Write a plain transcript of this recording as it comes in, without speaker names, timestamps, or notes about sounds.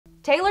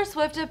Taylor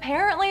Swift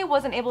apparently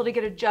wasn't able to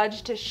get a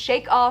judge to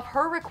shake off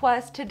her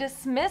request to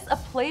dismiss a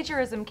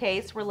plagiarism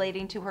case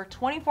relating to her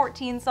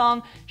 2014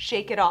 song,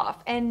 Shake It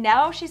Off, and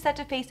now she's set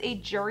to face a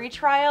jury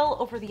trial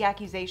over the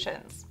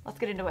accusations. Let's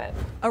get into it.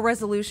 A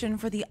resolution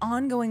for the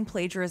ongoing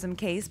plagiarism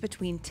case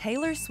between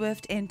Taylor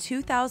Swift and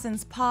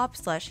 2000s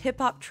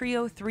pop/hip-hop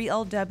trio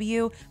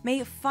 3LW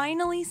may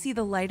finally see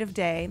the light of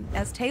day,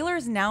 as Taylor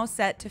is now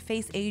set to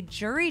face a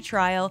jury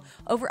trial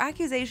over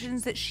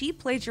accusations that she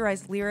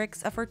plagiarized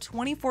lyrics of her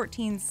 2014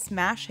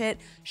 smash hit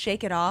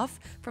Shake It Off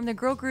from the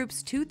girl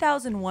group's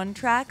 2001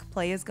 track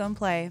Play Is Gon'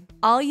 Play.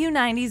 All you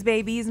 90s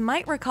babies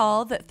might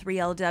recall that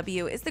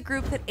 3LW is the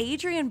group that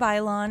Adrienne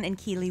Bailon and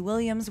Keely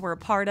Williams were a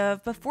part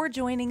of before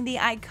joining the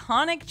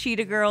iconic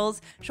Cheetah Girls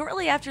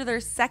shortly after their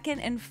second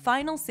and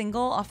final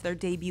single off their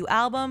debut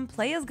album,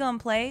 Play Is Gon'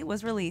 Play,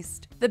 was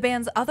released. The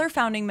band's other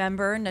founding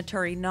member,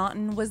 Naturi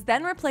Naughton, was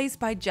then replaced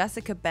by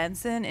Jessica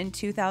Benson in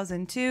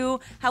 2002.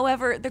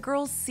 However, the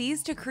girls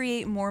ceased to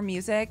create more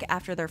music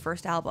after their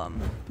first album.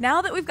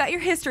 Now that we've got your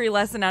history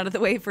lesson out of the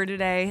way for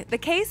today, the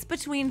case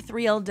between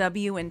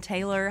 3LW and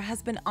Taylor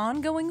has been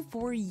ongoing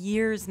for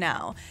years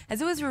now, as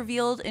it was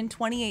revealed in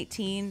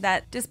 2018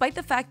 that despite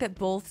the fact that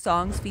both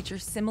songs feature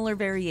similar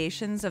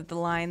variations of the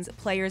lines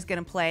 "players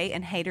gonna play"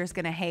 and "haters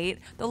gonna hate,"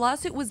 the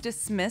lawsuit was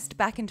dismissed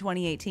back in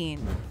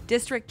 2018.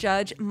 District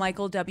Judge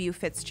Michael W.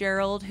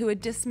 Fitzgerald, who had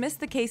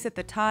dismissed the case at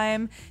the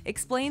time,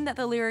 explained that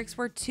the lyrics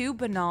were too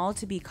banal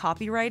to be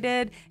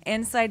copyrighted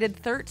and cited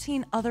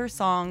 13 other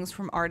songs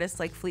from artists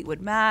like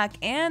Fleetwood Mac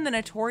and the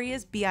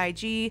Notorious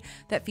B.I.G.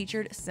 that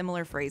featured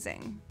similar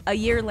phrasing. A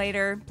year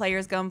later,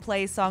 Players Gon'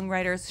 Play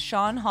songwriters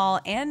Sean Hall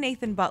and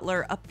Nathan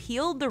Butler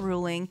appealed the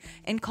ruling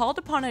and called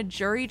upon a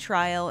jury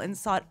trial and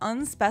sought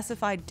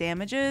unspecified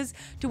damages,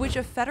 to which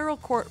a federal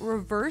court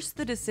reversed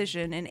the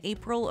decision in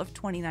April of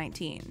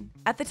 2019.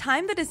 At the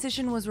time the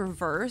decision was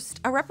reversed,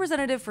 a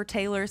representative for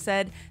Taylor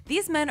said,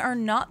 "These men are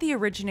not the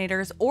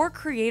originators or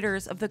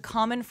creators of the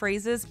common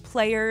phrases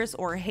players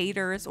or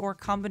haters or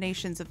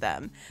combinations of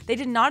them. They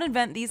did not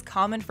invent these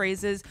common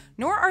phrases,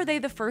 nor are they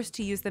the first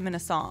to use them in a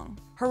song."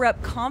 Her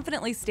rep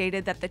confidently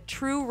stated that the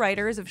true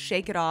writers of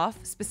Shake It Off,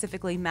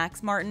 specifically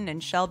Max Martin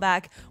and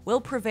Shellback, will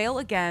prevail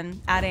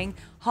again, adding,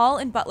 "Hall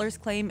and Butler's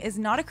claim is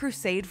not a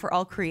crusade for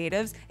all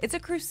creatives, it's a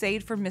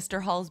crusade for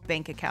Mr. Hall's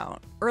bank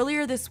account."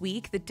 Earlier this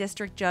week, the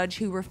district judge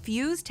who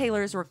refused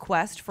Taylor's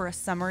request for a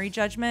summary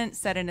judgment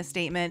said in a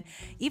statement,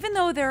 "Even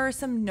though there are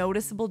some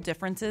noticeable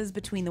differences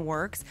between the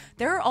works,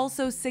 there are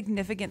also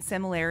significant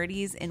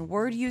similarities in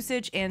word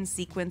usage and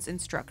sequence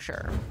and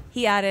structure."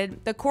 He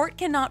added, "The court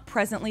cannot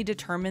presently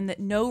determine that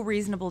no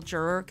reasonable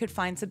juror could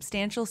find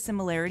substantial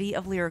similarity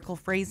of lyrical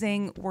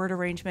phrasing, word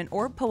arrangement,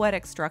 or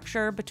poetic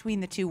structure between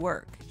the two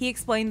works." He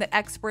explained that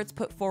experts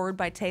put forward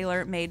by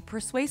Taylor made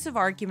persuasive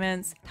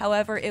arguments,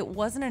 however, it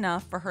wasn't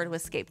enough for her to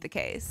escape the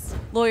case.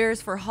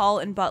 Lawyers for Hall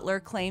and Butler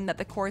claimed that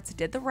the courts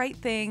did the right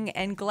thing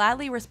and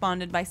gladly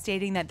responded by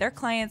stating that their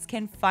clients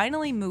can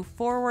finally move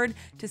forward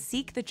to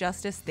seek the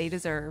justice they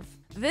deserve.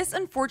 This,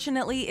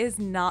 unfortunately, is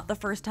not the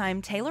first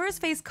time Taylor has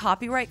faced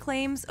copyright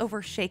claims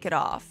over Shake It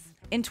Off.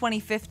 In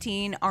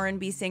 2015,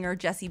 R&B singer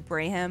Jesse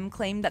Braham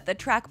claimed that the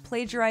track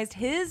plagiarized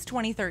his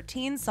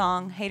 2013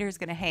 song, Haters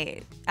Gonna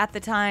Hate. At the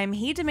time,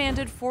 he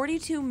demanded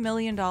 $42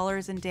 million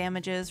in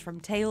damages from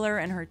Taylor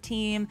and her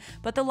team,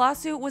 but the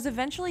lawsuit was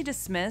eventually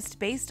dismissed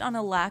based on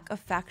a lack of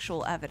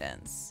factual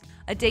evidence.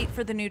 A date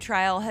for the new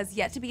trial has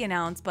yet to be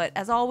announced, but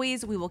as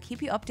always, we will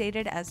keep you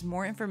updated as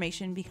more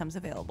information becomes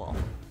available.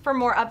 For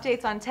more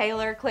updates on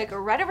Taylor, click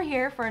right over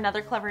here for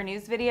another Clevver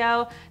News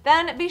video.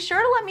 Then be sure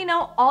to let me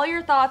know all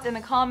your thoughts in the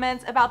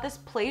comments about this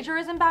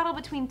plagiarism battle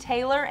between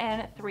Taylor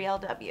and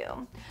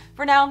 3LW.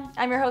 For now,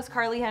 I'm your host,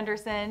 Carly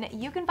Henderson.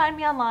 You can find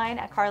me online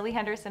at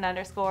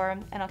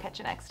carlyhenderson_, and I'll catch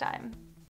you next time.